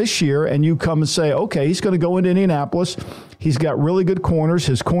game this year and you come and say, okay, he's going to go into Indianapolis. He's got really good corners.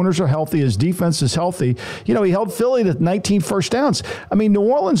 His corners are healthy. His defense is healthy. You know, he held Philly to 19 first downs. I mean, New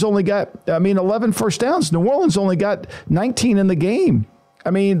Orleans only got, 11 first downs. New Orleans only got 19 in the game.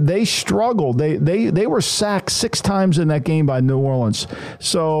 I mean, they struggled. They were sacked 6 times in that game by New Orleans.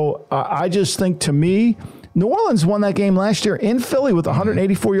 So I just think, to me, New Orleans won that game last year in Philly with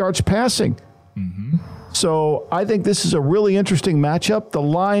 184 yards passing. Mm-hmm. So I think this is a really interesting matchup. The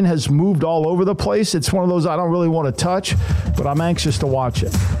line has moved all over the place. It's one of those I don't really want to touch, but I'm anxious to watch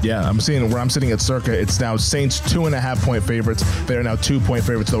it. Yeah, I'm seeing where I'm sitting at Circa. It's now Saints 2.5-point favorites. They are now 2-point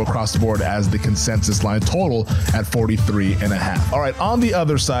favorites though across the board as the consensus line total at 43.5. All right, on the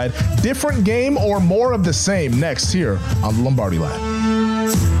other side, different game or more of the same next here on the Lombardi line.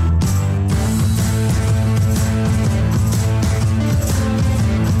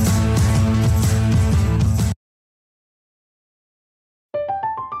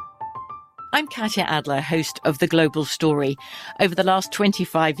 I'm Katya Adler, host of The Global Story. Over the last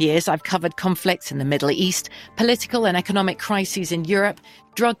 25 years, I've covered conflicts in the Middle East, political and economic crises in Europe,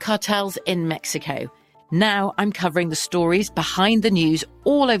 drug cartels in Mexico. Now I'm covering the stories behind the news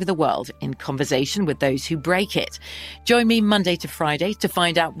all over the world in conversation with those who break it. Join me Monday to Friday to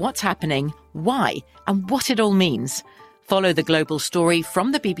find out what's happening, why, and what it all means. Follow The Global Story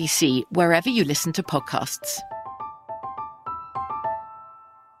from the BBC wherever you listen to podcasts.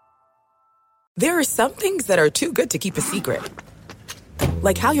 There are some things that are too good to keep a secret.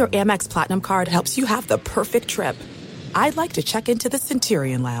 Like how your Amex Platinum card helps you have the perfect trip. I'd like to check into the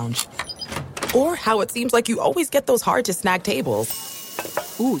Centurion Lounge. Or how it seems like you always get those hard-to-snag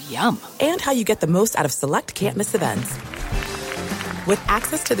tables. Ooh, yum. And how you get the most out of select can't-miss events. With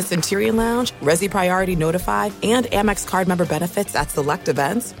access to the Centurion Lounge, Resi Priority Notified, and Amex card member benefits at select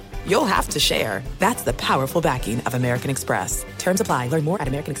events, you'll have to share. That's the powerful backing of American Express. Terms apply. Learn more at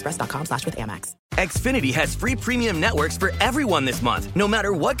americanexpress.com/withAmex. Xfinity has free premium networks for everyone this month, no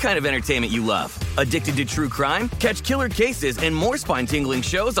matter what kind of entertainment you love. Addicted to true crime? Catch killer cases and more spine-tingling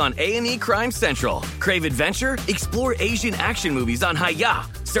shows on A&E Crime Central. Crave adventure? Explore Asian action movies on Hi-Ya.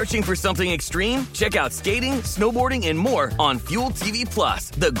 Searching for something extreme? Check out skating, snowboarding, and more on Fuel TV Plus,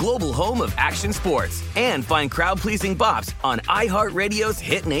 the global home of action sports. And find crowd-pleasing bops on iHeartRadio's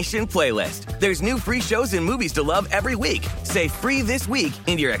Hit Nation playlist. There's new free shows and movies to love every week. Say free this week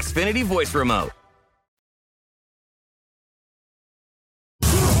in your Xfinity voice remote.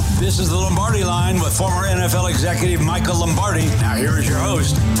 This is the Lombardi Line with former NFL executive Michael Lombardi. Now here is your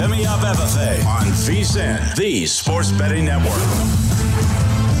host, Femi Abebefe, on VSiN, the Sports Betting Network.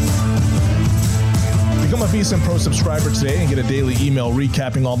 Become a VSiN Pro subscriber today and get a daily email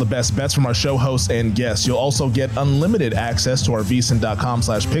recapping all the best bets from our show hosts and guests. You'll also get unlimited access to our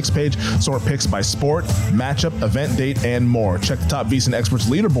VSiN.com/picks page, sort picks by sport, matchup, event date, and more. Check the top VSiN experts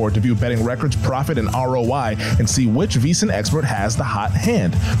leaderboard to view betting records, profit, and ROI, and see which VSiN expert has the hot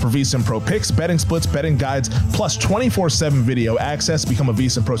hand. For VSiN Pro picks, betting splits, betting guides, plus 24/7 video access, become a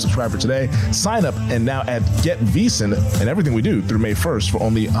VSiN Pro subscriber today. Sign up and now at Get VSiN and everything we do through May 1st for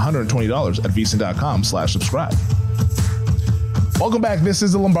only $120 at VSiN.com/subscribe. Welcome back. This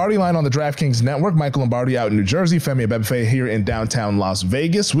is the Lombardi Line on the DraftKings Network. Michael Lombardi out in New Jersey, Femi Abebefe here in downtown Las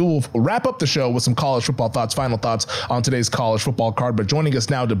Vegas. We will wrap up the show with some college football thoughts, final thoughts on today's college football card. But joining us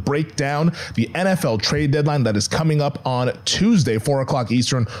now to break down the NFL trade deadline that is coming up on Tuesday, 4 o'clock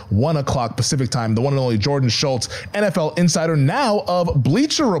Eastern, 1 o'clock Pacific time, the one and only Jordan Schultz, NFL insider now of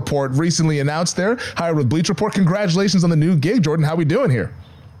Bleacher Report, recently announced there, hired with Bleacher Report. Congratulations on the new gig, Jordan. How are we doing here?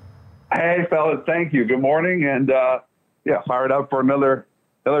 Hey, fellas, thank you. Good morning, and fired up for another.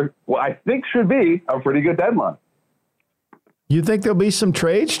 What I think should be a pretty good deadline. You think there'll be some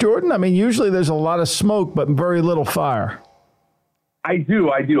trades, Jordan? I mean, usually there's a lot of smoke, but very little fire. I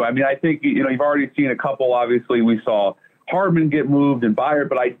do. I mean, I think you've already seen a couple. Obviously, we saw Hardman get moved and Byard,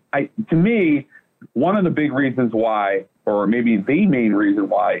 but to me, one of the big reasons why, or maybe the main reason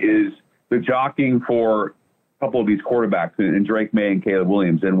why, is the jockeying for a couple of these quarterbacks in Drake May and Caleb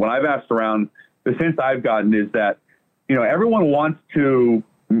Williams. And when I've asked around, the sense I've gotten is that everyone wants to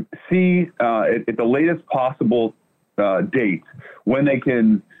see at the latest possible date when they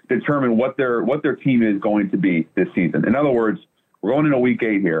can determine what their team is going to be this season. In other words, we're going into week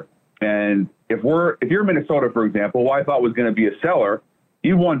 8 here, and if you're Minnesota, for example, who I thought was going to be a seller,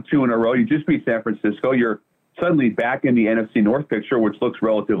 you won 2 in a row. You just beat San Francisco. You're suddenly back in the NFC North picture, which looks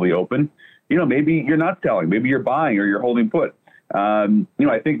relatively open. Maybe you're not selling, maybe you're buying, or you're holding put. I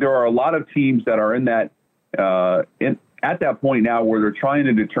think there are a lot of teams that are in that. At that point now where they're trying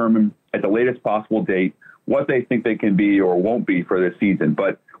to determine at the latest possible date what they think they can be or won't be for this season.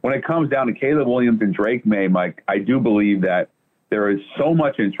 But when it comes down to Caleb Williams and Drake May, Mike, I do believe that there is so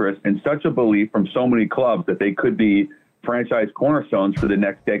much interest and such a belief from so many clubs that they could be franchise cornerstones for the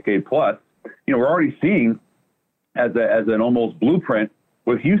next decade plus. We're already seeing as an almost blueprint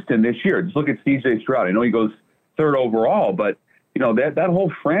with Houston this year. Just look at CJ Stroud. I know he goes 3rd overall, but that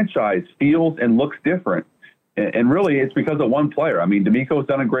whole franchise feels and looks different. And really, it's because of one player. I mean, D'Amico's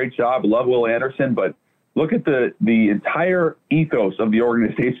done a great job. Love Will Anderson, but look at the entire ethos of the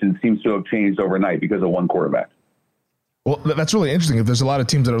organization seems to have changed overnight because of one quarterback. Well, that's really interesting. If there's a lot of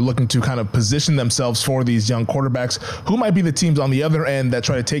teams that are looking to kind of position themselves for these young quarterbacks, who might be the teams on the other end that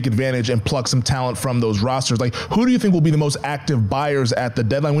try to take advantage and pluck some talent from those rosters? Like, who do you think will be the most active buyers at the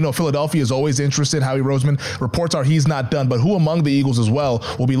deadline? We know Philadelphia is always interested. Howie Roseman, reports are he's not done, but who among the Eagles as well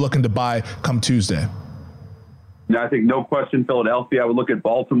will be looking to buy come Tuesday? I think no question Philadelphia. I would look at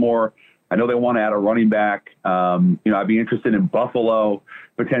Baltimore. I know they want to add a running back. I'd be interested in Buffalo,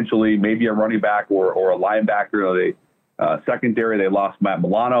 potentially, maybe a running back or a linebacker. Secondary, they lost Matt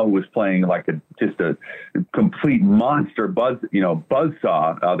Milano, who was playing like just a complete monster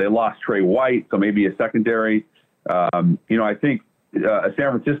buzzsaw. They lost Trey White, so maybe a secondary. I think San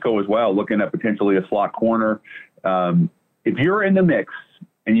Francisco as well, looking at potentially a slot corner. If you're in the mix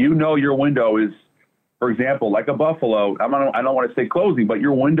and your window is, for example, like a Buffalo, I don't want to say closing, but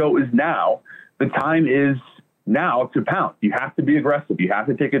your window is now. The time is now to pounce. You have to be aggressive. You have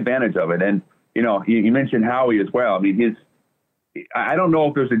to take advantage of it. And, you mentioned Howie as well. I mean, I don't know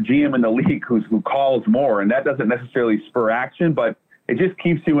if there's a GM in the league who calls more, and that doesn't necessarily spur action, but it just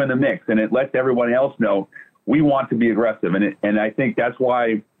keeps you in the mix, and it lets everyone else know we want to be aggressive. And I think that's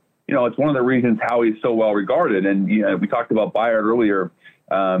why, it's one of the reasons Howie's so well regarded. And we talked about Byard earlier.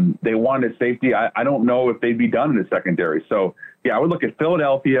 They wanted a safety. I don't know if they'd be done in the secondary. So, I would look at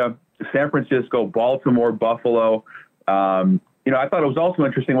Philadelphia, San Francisco, Baltimore, Buffalo. I thought it was also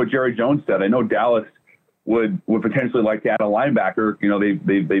interesting what Jerry Jones said. I know Dallas would potentially like to add a linebacker.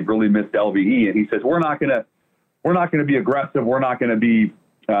 They've really missed LVE, and he says we're not going to be aggressive. We're not going to be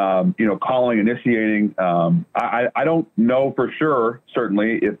calling, initiating. I don't know for sure,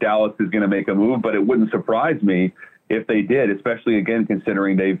 certainly, if Dallas is going to make a move, but it wouldn't surprise me if they did, especially again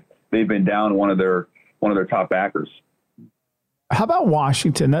considering they've been down one of their top backers. How about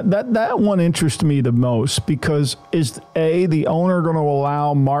Washington? That one interests me the most because is the owner going to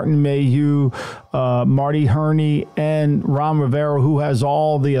allow Martin Mayhew, Marty Herney, and Ron Rivera, who has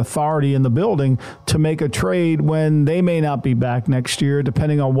all the authority in the building, to make a trade when they may not be back next year,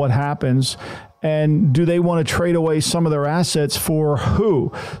 depending on what happens? And do they want to trade away some of their assets for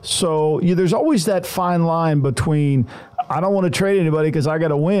who? So there's always that fine line between I don't want to trade anybody because I got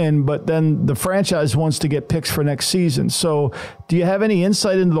to win, but then the franchise wants to get picks for next season. So do you have any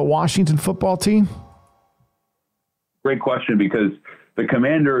insight into the Washington football team? Great question, because the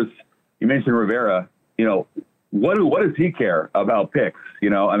Commanders, you mentioned Rivera, what does he care about picks?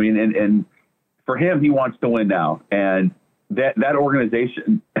 And for him, he wants to win now. And that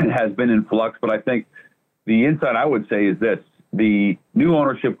organization has been in flux, but I think the insight I would say is this: the new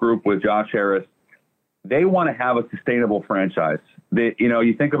ownership group with Josh Harris, they want to have a sustainable franchise.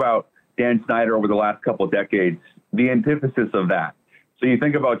 You think about Dan Snyder over the last couple of decades, the antithesis of that. So you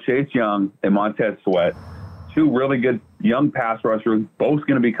think about Chase Young and Montez Sweat, two really good young pass rushers, both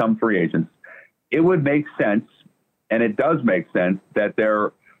going to become free agents. It would make sense, and it does make sense, that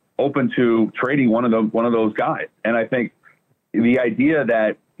they're open to trading one of those guys. And I think the idea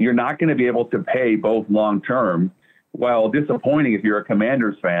that you're not going to be able to pay both long term, while disappointing if you're a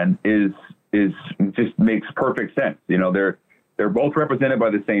Commanders fan, is just makes perfect sense. They're both represented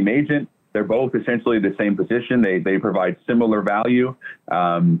by the same agent. They're both essentially the same position. They provide similar value.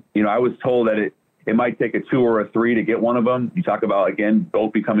 I was told that it might take a 2 or a 3 to get one of them. You talk about, again,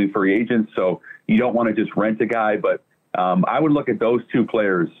 both becoming free agents, so you don't want to just rent a guy. But I would look at those two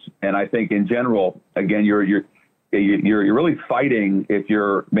players, and I think in general, again, you're really fighting, if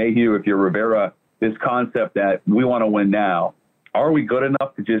you're Mayhew, if you're Rivera, this concept that we want to win now. Are we good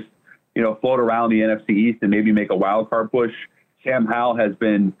enough to just float around the NFC East and maybe make a wild card push? Sam Howell has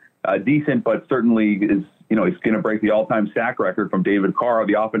been decent, but certainly is, he's going to break the all-time sack record from David Carr.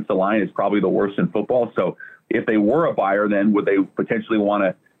 The offensive line is probably the worst in football. So if they were a buyer, then would they potentially want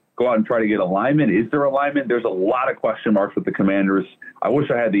to go out and try to get alignment? Is there alignment? There's a lot of question marks with the Commanders. I wish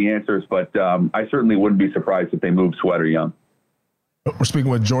I had the answers, but I certainly wouldn't be surprised if they moved Sweat or Young. We're speaking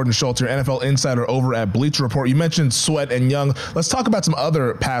with Jordan Schultz, your NFL insider over at Bleacher Report. You mentioned Sweat and Young. Let's talk about some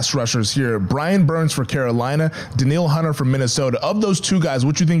other pass rushers here. Brian Burns for Carolina, Danielle Hunter from Minnesota. Of those two guys,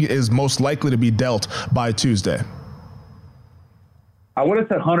 which do you think is most likely to be dealt by Tuesday? I would have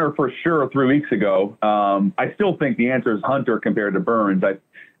said Hunter for sure 3 weeks ago. I still think the answer is Hunter compared to Burns.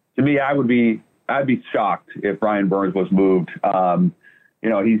 To me, I'd be shocked if Brian Burns was moved.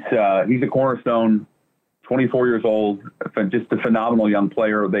 He's a cornerstone, 24 years old, just a phenomenal young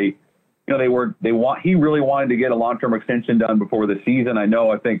player. He really wanted to get a long-term extension done before the season. I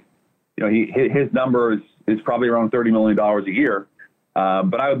think his number is probably around $30 million a year.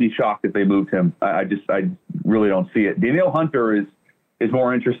 But I would be shocked if they moved him. I really don't see it. Danielle Hunter is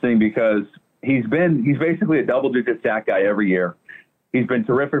more interesting because he's basically a double-digit sack guy every year. He's been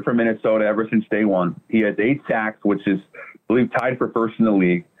terrific for Minnesota ever since day one. He has 8 sacks, which is, I believe, tied for first in the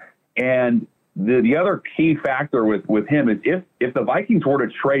league. And the other key factor with him is if the Vikings were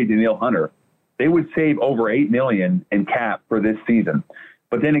to trade Danielle Hunter, they would save over $8 million in cap for this season.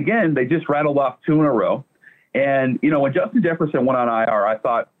 But then again, they just rattled off 2 in a row. And, when Justin Jefferson went on IR, I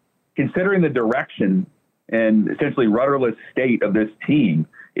thought, considering the direction and essentially rudderless state of this team,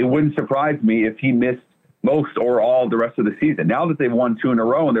 it wouldn't surprise me if he missed most or all of the rest of the season. Now that they've won 2 in a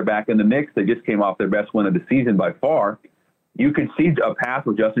row and they're back in the mix, they just came off their best win of the season by far. You could see a path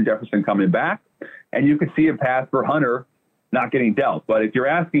with Justin Jefferson coming back, and you could see a path for Hunter not getting dealt. But if you're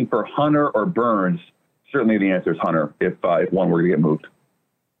asking for Hunter or Burns, certainly the answer is Hunter if one were to get moved.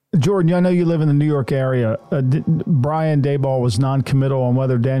 Jordan, I know you live in the New York area. Brian Daboll was non-committal on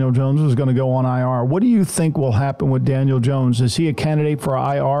whether Daniel Jones was going to go on IR. What do you think will happen with Daniel Jones? Is he a candidate for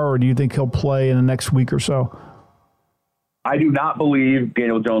IR, or do you think he'll play in the next week or so? I do not believe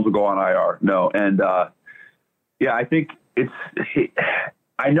Daniel Jones will go on IR. No. And, I think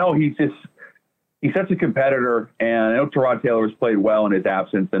I know he's such a competitor, and I know Tyrod Taylor has played well in his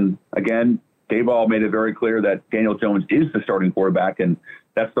absence. And again, Daboll made it very clear that Daniel Jones is the starting quarterback, and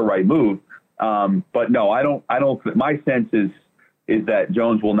that's the right move. But no, I don't. My sense is that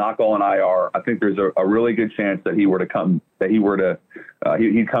Jones will not go on IR. I think there's a really good chance that he'd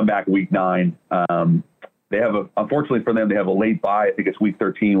come back week 9. They have unfortunately for them, they have a late bye. I think it's week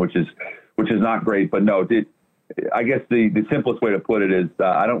 13, which is not great. But no, I guess the simplest way to put it is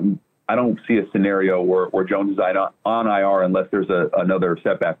I don't see a scenario where Jones is on IR unless there's another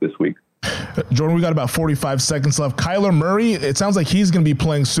setback this week. Jordan, we got about 45 seconds left. Kyler Murray, it sounds like he's going to be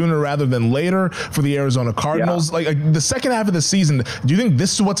playing sooner rather than later for the Arizona Cardinals. Yeah. Like the second half of the season, do you think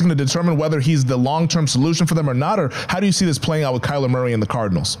this is what's going to determine whether he's the long-term solution for them or not? Or how do you see this playing out with Kyler Murray and the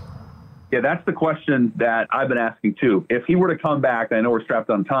Cardinals? Yeah, that's the question that I've been asking too. If he were to come back, I know we're strapped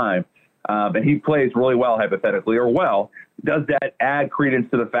on time, and he plays really well hypothetically, does that add credence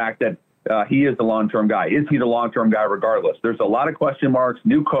to the fact that he is the long-term guy? Is he the long-term guy regardless? There's a lot of question marks,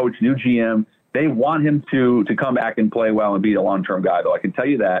 new coach, new GM. They want him to come back and play well and be the long-term guy, though. I can tell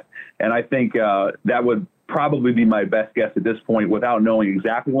you that. And I think that would probably be my best guess at this point without knowing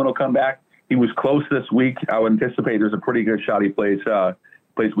exactly when he'll come back. He was close this week. I would anticipate there's a pretty good shot he plays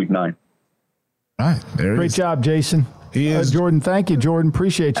week 9. All right, Great job, Jason. He is Jordan. Thank you, Jordan.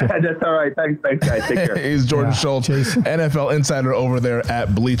 Appreciate you. That's all right. Thanks, guys. Take care. He's Jordan Schultz, Jason. NFL insider over there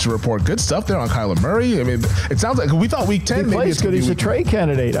at Bleacher Report. Good stuff there on Kyler Murray. I mean, it sounds like we thought week 10. He maybe plays good. He's a trade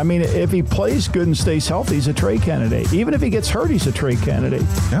candidate. I mean, if he plays good and stays healthy, he's a trade candidate. Even if he gets hurt, he's a trade candidate.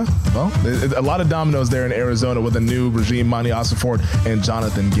 Yeah, well, a lot of dominoes there in Arizona with a new regime, Monty Ossenfort and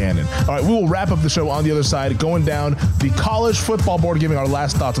Jonathan Gannon. All right, we will wrap up the show on the other side, going down the college football board, giving our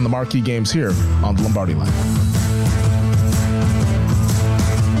last thoughts on the marquee games here on the Lombardi Line.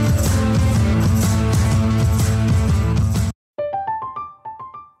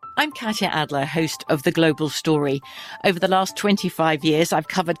 I'm Katya Adler, host of The Global Story. Over the last 25 years, I've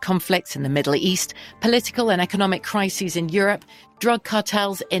covered conflicts in the Middle East, political and economic crises in Europe, drug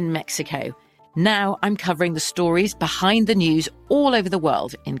cartels in Mexico. Now I'm covering the stories behind the news all over the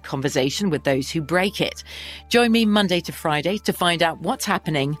world in conversation with those who break it. Join me Monday to Friday to find out what's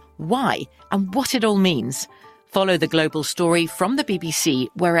happening, why, and what it all means. Follow The Global Story from the BBC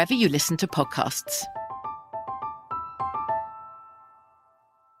wherever you listen to podcasts.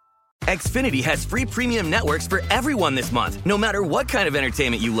 Xfinity has free premium networks for everyone this month, no matter what kind of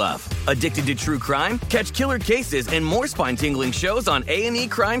entertainment you love. Addicted to true crime? Catch killer cases and more spine-tingling shows on A&E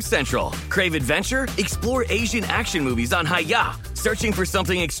Crime Central. Crave adventure? Explore Asian action movies on Hi-Ya. Searching for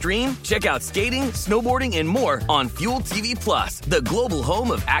something extreme? Check out skating, snowboarding, and more on Fuel TV Plus, the global home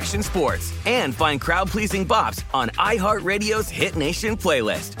of action sports. And find crowd-pleasing bops on iHeartRadio's Hit Nation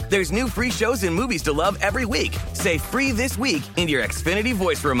playlist. There's new free shows and movies to love every week. Say free this week in your Xfinity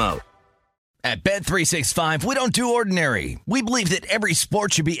voice remote. At Bet365, we don't do ordinary. We believe that every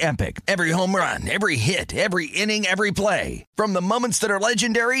sport should be epic. Every home run, every hit, every inning, every play. From the moments that are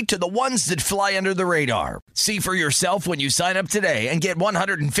legendary to the ones that fly under the radar. See for yourself when you sign up today and get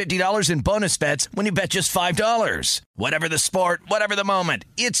 $150 in bonus bets when you bet just $5. Whatever the sport, whatever the moment,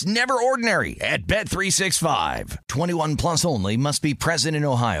 it's never ordinary at Bet365. 21 plus only. Must be present in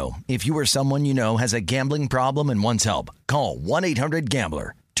Ohio. If you or someone you know has a gambling problem and wants help, call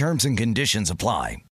 1-800-GAMBLER. Terms and conditions apply.